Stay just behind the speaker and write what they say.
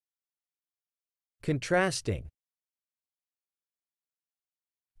Contrasting.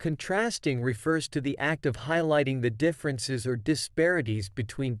 Contrasting refers to the act of highlighting the differences or disparities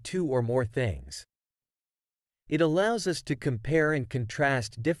between two or more things. It allows us to compare and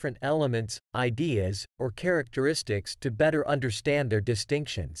contrast different elements, ideas, or characteristics to better understand their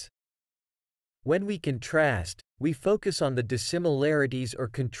distinctions. When we contrast, we focus on the dissimilarities or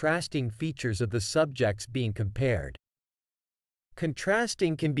contrasting features of the subjects being compared.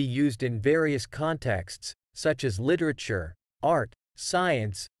 Contrasting can be used in various contexts, such as literature, art,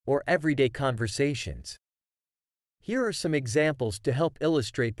 science, or everyday conversations. Here are some examples to help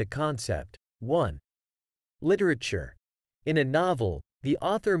illustrate the concept. 1. Literature. In a novel, the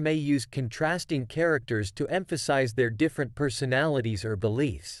author may use contrasting characters to emphasize their different personalities or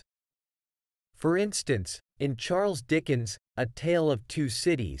beliefs. For instance, in Charles Dickens' A Tale of Two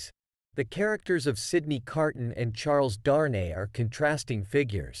Cities, the characters of Sidney Carton and Charles Darnay are contrasting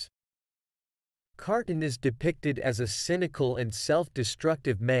figures. Carton is depicted as a cynical and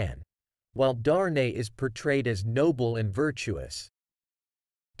self-destructive man, while Darnay is portrayed as noble and virtuous.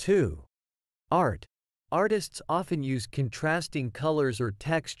 2. Art. Artists often use contrasting colors or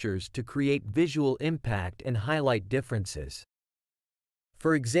textures to create visual impact and highlight differences.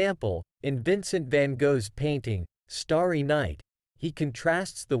 For example, in Vincent van Gogh's painting, Starry Night, he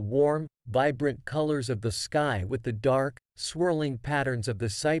contrasts the warm, vibrant colors of the sky with the dark, swirling patterns of the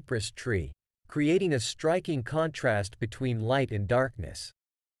cypress tree, creating a striking contrast between light and darkness.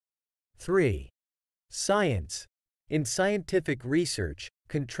 3. Science. In scientific research,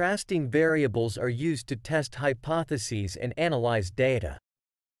 contrasting variables are used to test hypotheses and analyze data.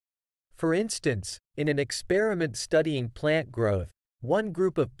 For instance, in an experiment studying plant growth, one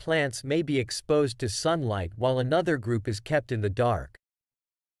group of plants may be exposed to sunlight while another group is kept in the dark.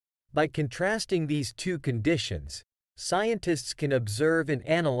 By contrasting these two conditions, scientists can observe and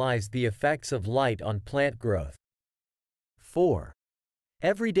analyze the effects of light on plant growth. 4.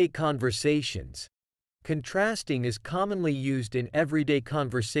 Everyday conversations. Contrasting is commonly used in everyday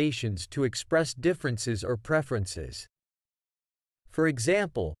conversations to express differences or preferences. For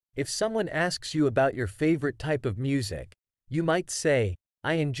example, if someone asks you about your favorite type of music, you might say,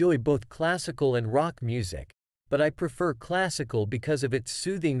 "I enjoy both classical and rock music, but I prefer classical because of its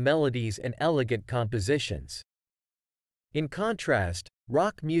soothing melodies and elegant compositions." In contrast,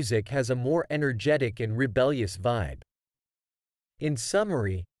 rock music has a more energetic and rebellious vibe. In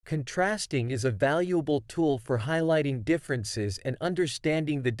summary, contrasting is a valuable tool for highlighting differences and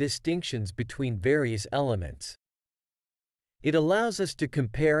understanding the distinctions between various elements. It allows us to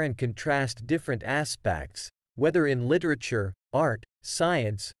compare and contrast different aspects, whether in literature, art,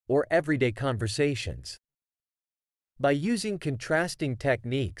 science, or everyday conversations. By using contrasting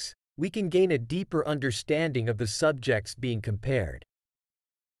techniques, we can gain a deeper understanding of the subjects being compared.